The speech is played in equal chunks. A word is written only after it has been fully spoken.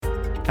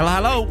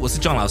Hello， 我是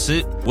John 老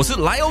师，我是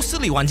莱欧斯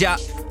里玩家，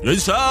人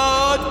生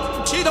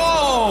启动，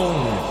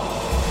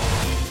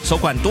首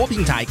款多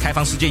平台开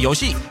放世界游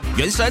戏《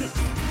原神》，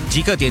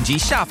即刻点击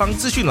下方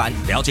资讯栏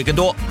了解更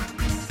多。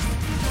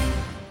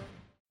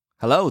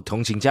Hello，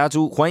 同情家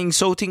族，欢迎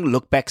收听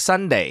Look Back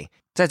Sunday。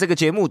在这个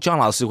节目 ，John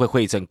老师会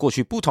汇整过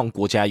去不同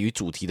国家与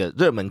主题的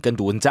热门跟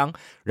读文章，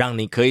让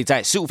你可以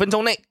在15分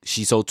钟内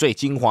吸收最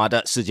精华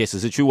的世界时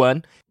事趣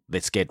闻。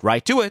Let's get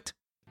right to it.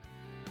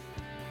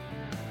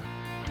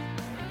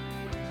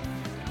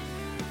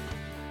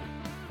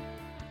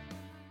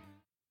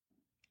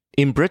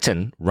 In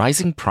Britain,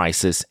 rising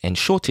prices and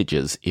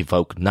shortages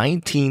evoke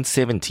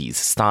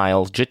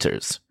 1970s-style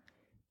jitters.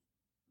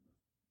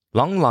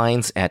 Long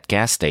lines at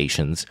gas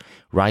stations,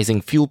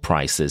 rising fuel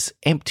prices,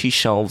 empty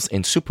shelves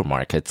in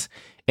supermarkets,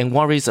 and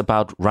worries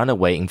about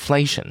runaway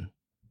inflation.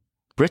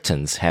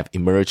 Britons have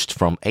emerged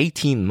from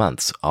 18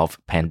 months of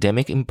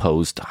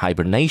pandemic-imposed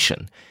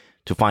hibernation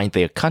to find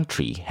their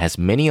country has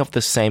many of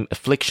the same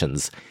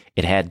afflictions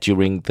it had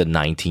during the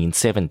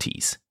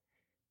 1970s.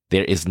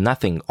 There is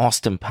nothing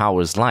Austin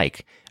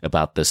Powers-like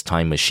about this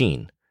time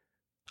machine.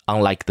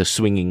 Unlike the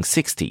swinging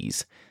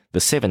 60s, the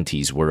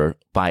 70s were,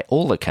 by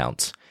all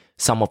accounts,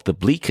 some of the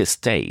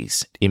bleakest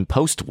days in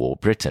post-war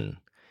Britain.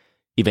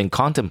 Even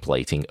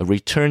contemplating a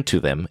return to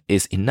them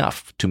is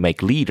enough to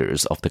make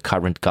leaders of the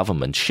current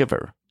government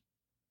shiver.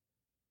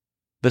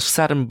 The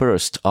sudden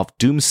burst of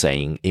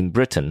doomsaying in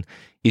Britain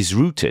is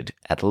rooted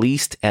at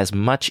least as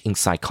much in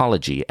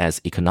psychology as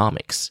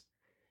economics.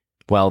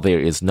 While there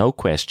is no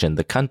question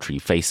the country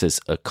faces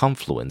a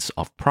confluence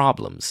of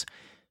problems,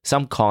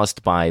 some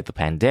caused by the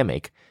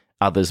pandemic,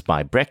 others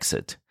by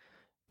Brexit,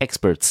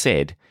 experts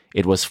said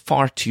it was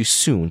far too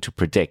soon to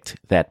predict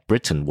that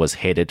Britain was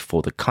headed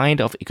for the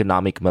kind of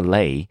economic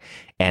malaise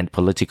and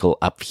political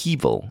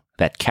upheaval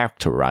that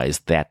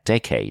characterized that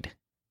decade.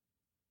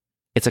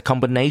 It's a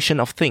combination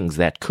of things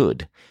that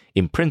could,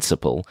 in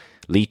principle,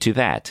 lead to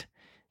that,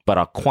 but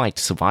are quite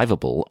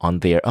survivable on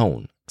their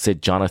own,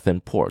 said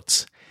Jonathan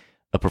Portes,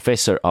 a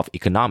professor of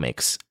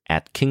economics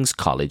at King's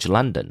College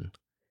London.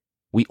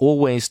 We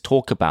always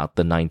talk about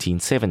the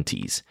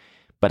 1970s,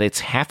 but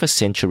it's half a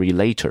century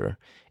later,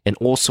 and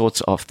all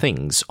sorts of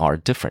things are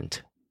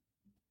different.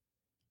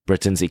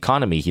 Britain's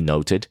economy, he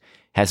noted,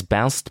 has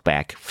bounced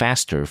back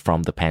faster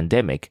from the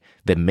pandemic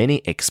than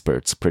many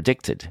experts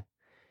predicted.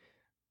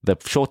 The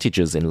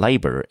shortages in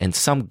labor and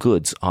some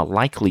goods are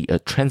likely a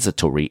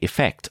transitory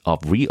effect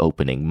of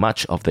reopening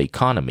much of the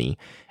economy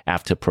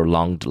after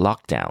prolonged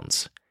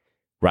lockdowns.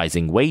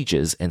 Rising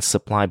wages and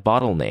supply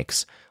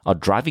bottlenecks are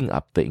driving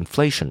up the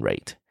inflation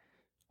rate,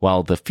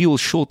 while the fuel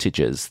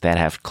shortages that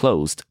have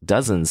closed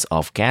dozens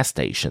of gas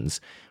stations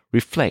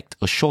reflect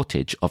a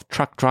shortage of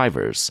truck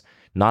drivers,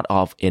 not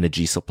of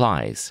energy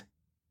supplies.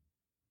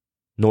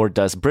 Nor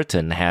does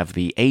Britain have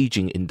the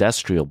aging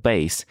industrial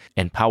base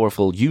and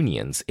powerful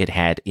unions it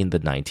had in the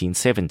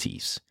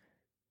 1970s.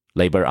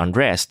 Labor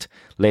unrest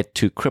led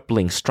to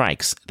crippling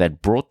strikes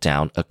that brought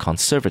down a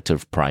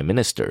conservative prime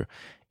minister,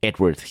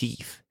 Edward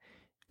Heath,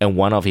 and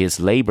one of his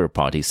Labour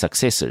Party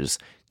successors,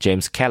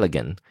 James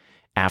Callaghan,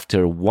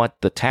 after what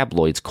the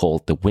tabloids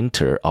called the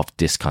Winter of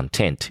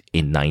Discontent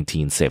in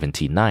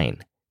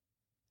 1979.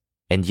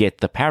 And yet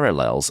the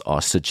parallels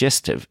are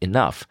suggestive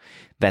enough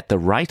that the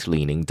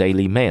right-leaning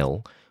Daily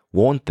Mail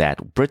warned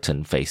that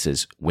Britain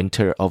faces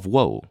winter of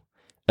woe,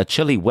 a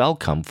chilly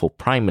welcome for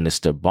Prime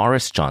Minister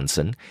Boris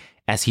Johnson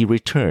as he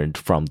returned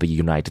from the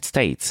United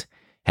States,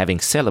 having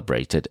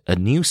celebrated a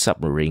new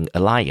submarine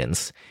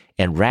alliance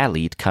and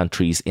rallied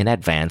countries in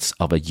advance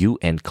of a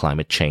UN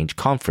climate change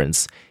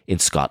conference in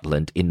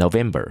Scotland in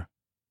November.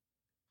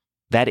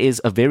 That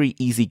is a very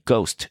easy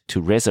ghost to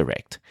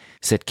resurrect,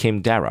 said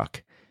Kim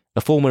Darroch,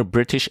 a former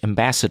British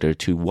ambassador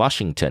to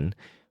Washington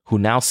who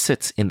now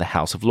sits in the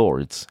House of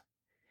Lords.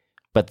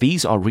 But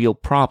these are real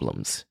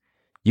problems.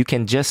 You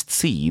can just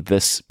see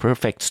this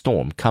perfect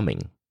storm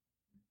coming.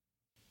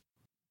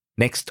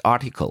 Next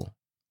article.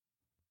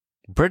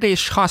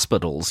 British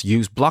hospitals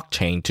use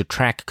blockchain to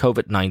track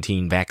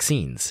COVID-19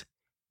 vaccines.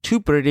 2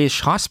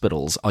 British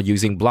hospitals are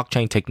using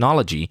blockchain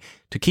technology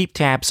to keep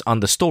tabs on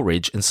the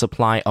storage and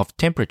supply of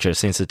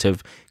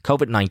temperature-sensitive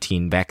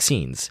COVID-19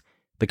 vaccines,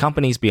 the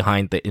companies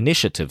behind the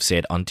initiative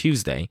said on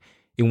Tuesday,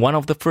 in one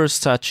of the first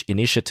such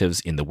initiatives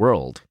in the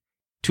world.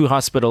 2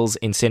 hospitals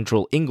in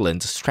central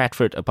England,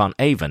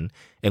 Stratford-upon-Avon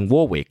and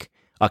Warwick,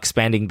 are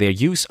expanding their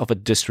use of a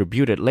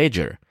distributed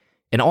ledger,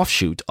 an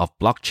offshoot of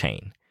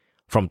blockchain,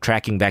 from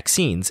tracking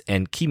vaccines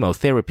and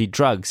chemotherapy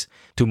drugs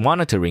to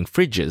monitoring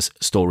fridges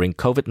storing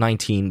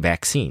COVID-19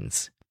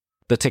 vaccines.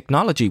 The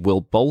technology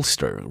will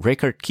bolster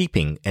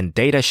record-keeping and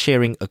data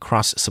sharing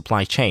across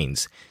supply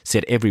chains,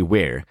 said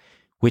Everywhere,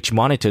 which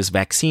monitors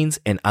vaccines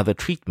and other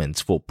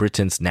treatments for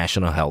Britain's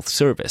National Health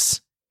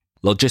Service.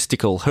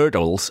 Logistical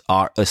hurdles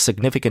are a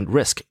significant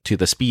risk to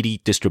the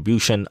speedy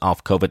distribution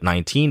of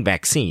COVID-19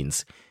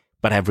 vaccines,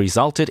 but have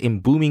resulted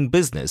in booming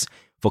business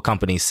for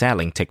companies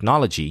selling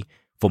technology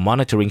for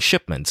monitoring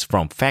shipments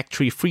from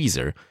factory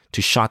freezer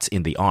to shots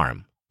in the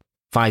arm.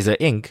 Pfizer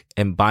Inc.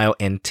 and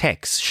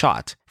BioNTech's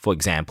shot, for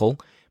example,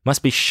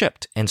 must be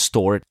shipped and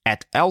stored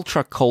at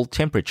ultra-cold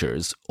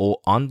temperatures or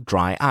on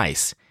dry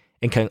ice,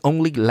 and can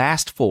only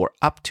last for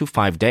up to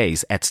 5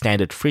 days at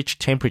standard fridge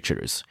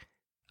temperatures.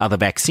 Other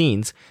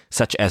vaccines,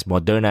 such as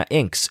Moderna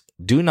Inc.'s,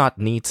 do not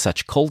need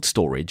such cold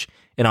storage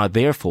and are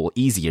therefore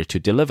easier to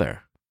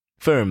deliver.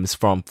 Firms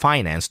from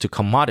finance to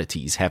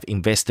commodities have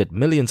invested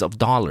millions of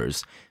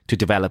dollars to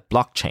develop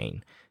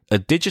blockchain, a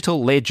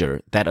digital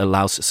ledger that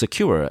allows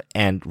secure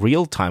and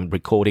real-time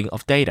recording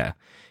of data,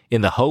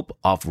 in the hope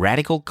of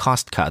radical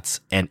cost cuts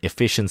and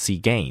efficiency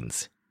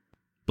gains.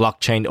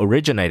 Blockchain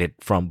originated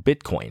from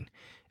Bitcoin,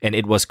 and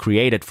it was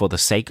created for the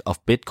sake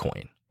of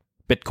Bitcoin.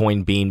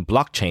 Bitcoin being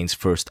blockchain's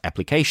first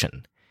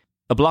application.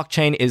 A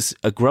blockchain is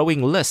a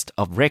growing list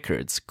of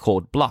records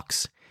called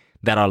blocks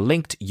that are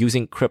linked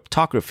using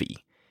cryptography.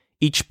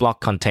 Each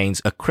block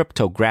contains a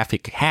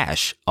cryptographic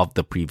hash of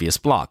the previous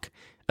block,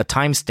 a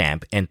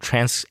timestamp, and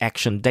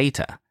transaction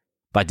data.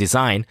 By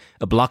design,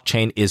 a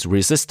blockchain is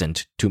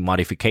resistant to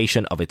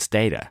modification of its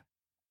data.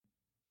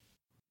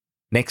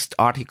 Next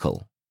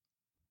article.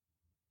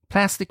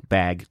 Plastic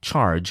bag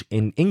charge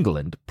in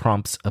England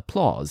prompts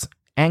applause,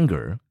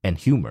 anger, and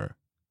humor.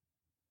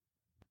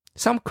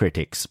 Some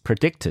critics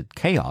predicted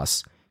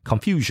chaos,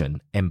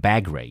 confusion, and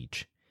bag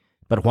rage.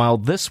 But while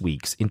this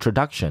week's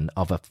introduction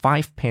of a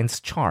 5-pence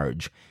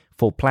charge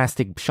for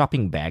plastic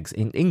shopping bags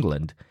in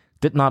England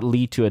did not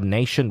lead to a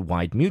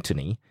nationwide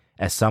mutiny,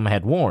 as some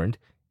had warned,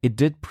 it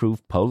did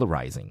prove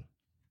polarizing.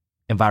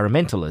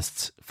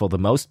 Environmentalists, for the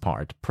most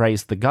part,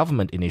 praised the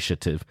government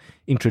initiative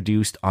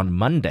introduced on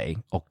Monday,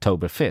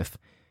 October 5th,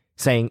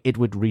 saying it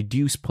would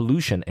reduce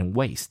pollution and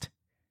waste.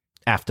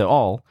 After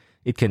all,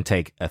 it can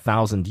take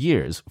 1,000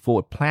 years for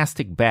a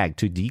plastic bag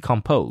to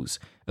decompose,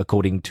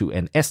 according to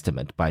an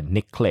estimate by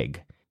Nick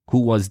Clegg,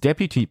 who was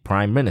Deputy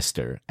Prime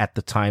Minister at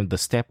the time the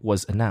step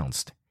was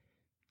announced.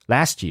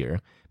 Last year,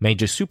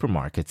 major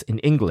supermarkets in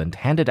England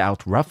handed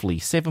out roughly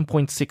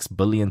 7.6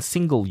 billion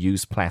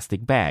single-use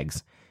plastic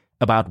bags,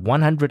 about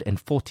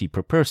 140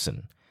 per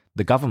person,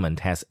 the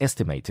government has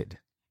estimated.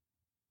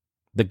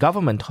 The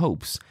government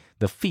hopes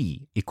the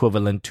fee,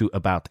 equivalent to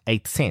about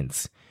 8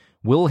 cents,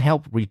 will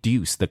help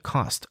reduce the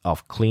cost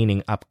of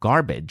cleaning up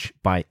garbage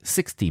by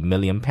 £60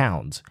 million,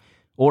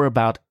 or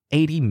about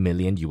 $80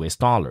 million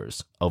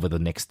over the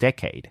next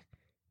decade.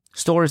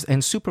 Stores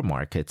and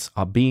supermarkets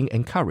are being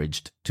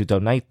encouraged to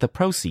donate the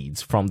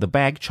proceeds from the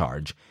bag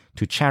charge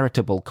to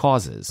charitable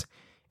causes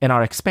and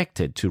are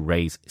expected to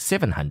raise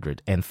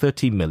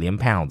 £730 million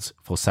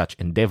for such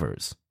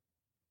endeavors.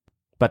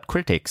 But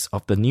critics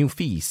of the new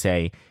fee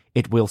say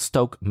it will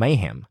stoke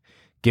mayhem,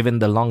 given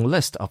the long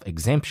list of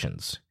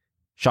exemptions.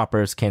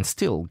 Shoppers can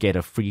still get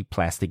a free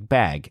plastic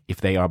bag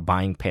if they are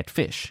buying pet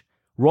fish,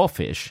 raw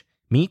fish,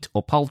 meat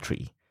or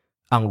poultry,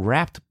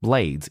 unwrapped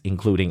blades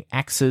including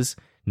axes,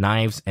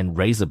 knives and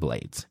razor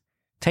blades,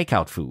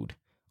 takeout food,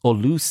 or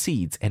loose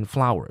seeds and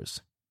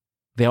flowers.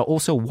 There are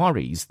also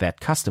worries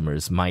that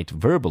customers might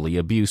verbally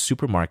abuse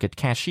supermarket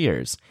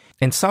cashiers,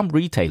 and some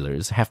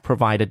retailers have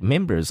provided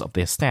members of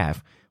their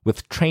staff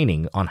with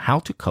training on how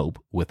to cope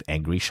with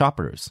angry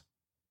shoppers.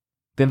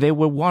 Then there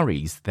were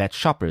worries that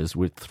shoppers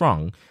would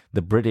throng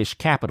the British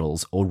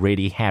capital's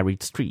already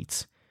harried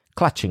streets,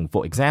 clutching,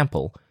 for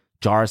example,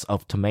 jars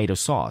of tomato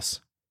sauce.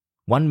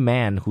 One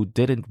man who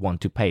didn't want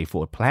to pay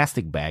for a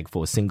plastic bag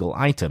for a single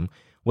item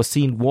was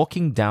seen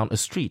walking down a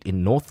street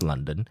in North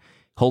London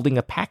holding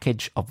a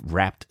package of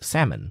wrapped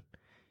salmon.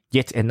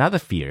 Yet another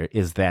fear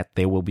is that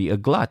there will be a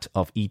glut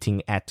of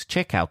eating at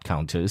checkout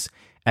counters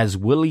as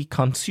wily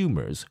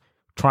consumers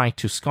try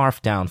to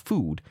scarf down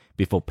food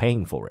before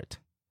paying for it.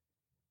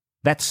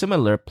 That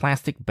similar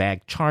plastic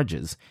bag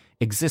charges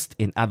exist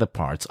in other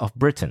parts of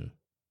Britain.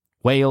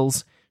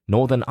 Wales,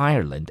 Northern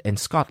Ireland, and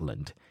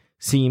Scotland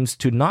seems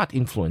to not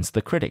influence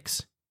the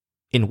critics.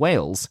 In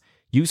Wales,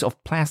 use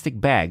of plastic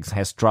bags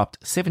has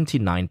dropped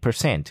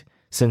 79%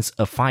 since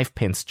a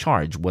 5-pence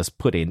charge was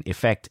put in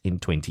effect in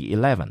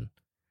 2011.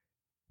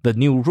 The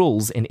new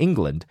rules in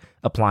England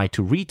apply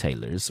to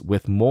retailers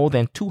with more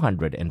than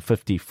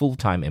 250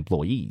 full-time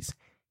employees.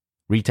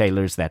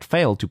 Retailers that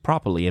fail to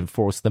properly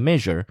enforce the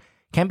measure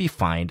can be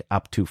fined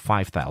up to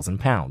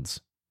 £5,000.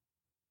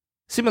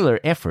 Similar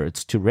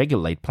efforts to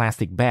regulate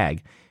plastic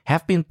bag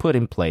have been put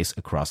in place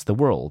across the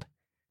world.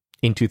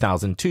 In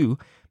 2002,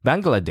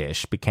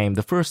 Bangladesh became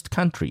the first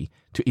country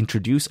to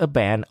introduce a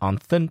ban on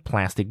thin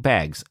plastic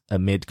bags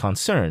amid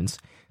concerns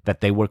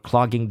that they were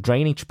clogging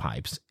drainage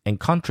pipes and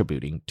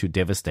contributing to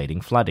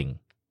devastating flooding.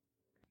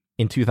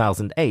 In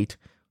 2008,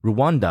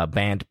 Rwanda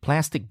banned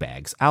plastic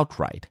bags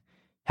outright,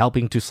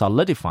 helping to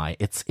solidify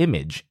its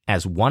image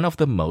as one of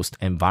the most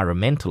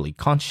environmentally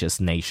conscious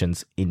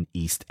nations in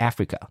East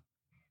Africa.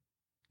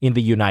 In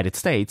the United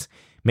States,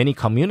 many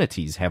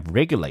communities have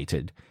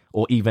regulated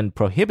or even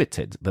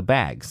prohibited the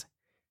bags.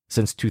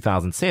 Since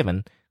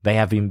 2007, they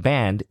have been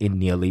banned in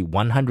nearly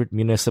 100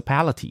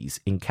 municipalities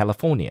in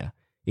California,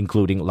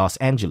 including Los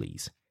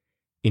Angeles.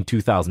 In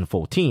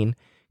 2014,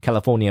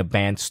 California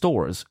banned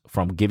stores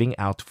from giving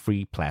out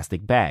free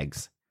plastic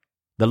bags.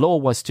 The law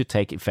was to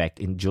take effect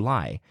in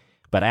July,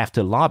 but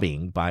after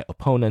lobbying by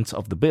opponents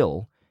of the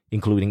bill,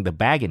 including the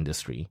bag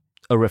industry,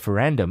 a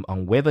referendum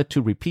on whether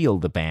to repeal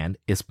the ban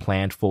is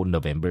planned for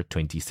November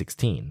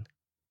 2016.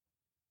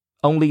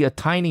 Only a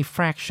tiny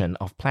fraction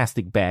of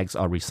plastic bags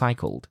are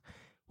recycled,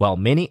 while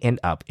many end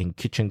up in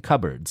kitchen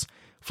cupboards,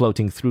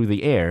 floating through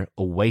the air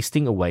or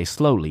wasting away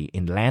slowly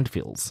in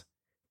landfills.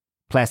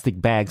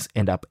 Plastic bags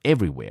end up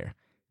everywhere,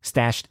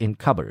 stashed in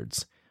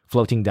cupboards,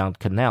 floating down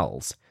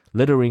canals,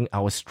 littering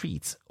our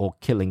streets, or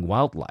killing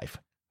wildlife.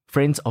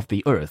 Friends of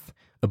the Earth,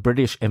 a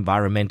British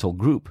environmental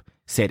group,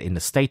 said in a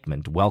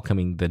statement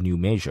welcoming the new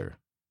measure.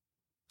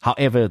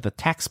 However, the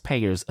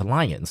Taxpayers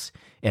Alliance,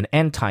 an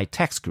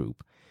anti-tax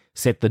group,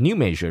 said the new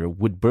measure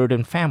would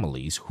burden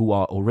families who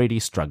are already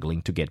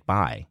struggling to get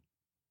by.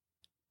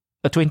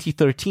 A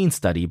 2013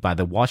 study by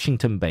the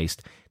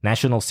Washington-based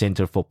National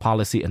Center for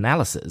Policy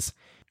Analysis,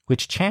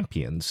 which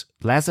champions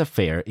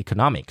laissez-faire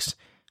economics,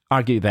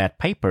 argued that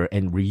paper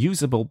and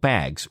reusable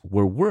bags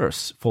were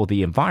worse for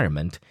the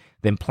environment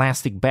than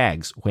plastic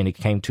bags when it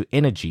came to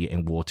energy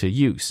and water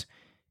use,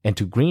 and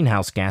to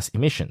greenhouse gas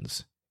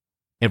emissions.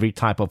 Every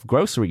type of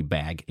grocery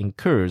bag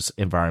incurs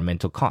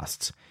environmental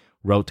costs,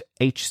 wrote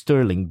H.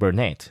 Sterling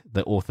Burnett,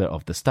 the author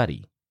of the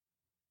study.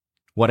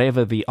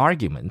 Whatever the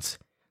arguments,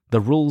 the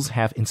rules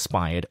have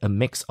inspired a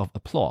mix of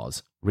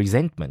applause,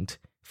 resentment,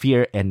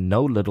 fear, and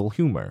no little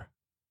humor.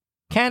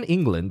 Can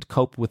England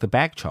cope with the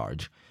bag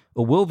charge,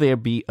 or will there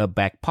be a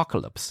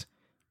bagpocalypse?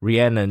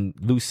 Rhiannon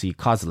Lucy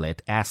Coslet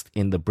asked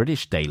in the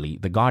British daily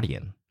The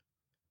Guardian.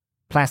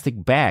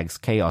 Plastic bags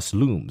chaos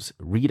looms,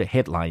 read a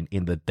headline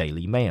in the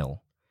Daily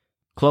Mail.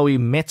 Chloe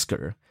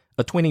Metzger,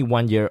 a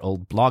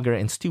 21-year-old blogger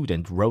and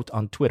student, wrote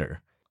on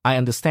Twitter, I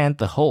understand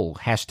the whole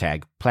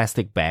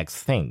 #plastic bags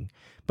thing,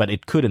 but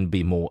it couldn't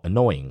be more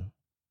annoying.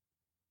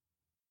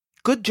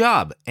 Good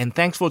job, and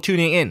thanks for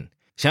tuning in.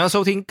 想要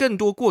收听更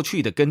多过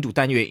去的跟读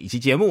单元以及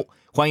节目，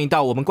欢迎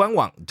到我们官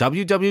网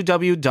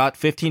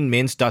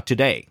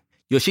www.15mins.today。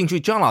有兴趣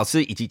John 老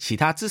师以及其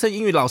他资深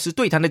英语老师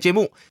对谈的节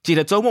目，记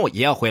得周末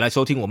也要回来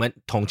收听我们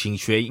通勤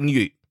学英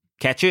语。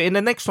Catch you in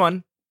the next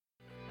one!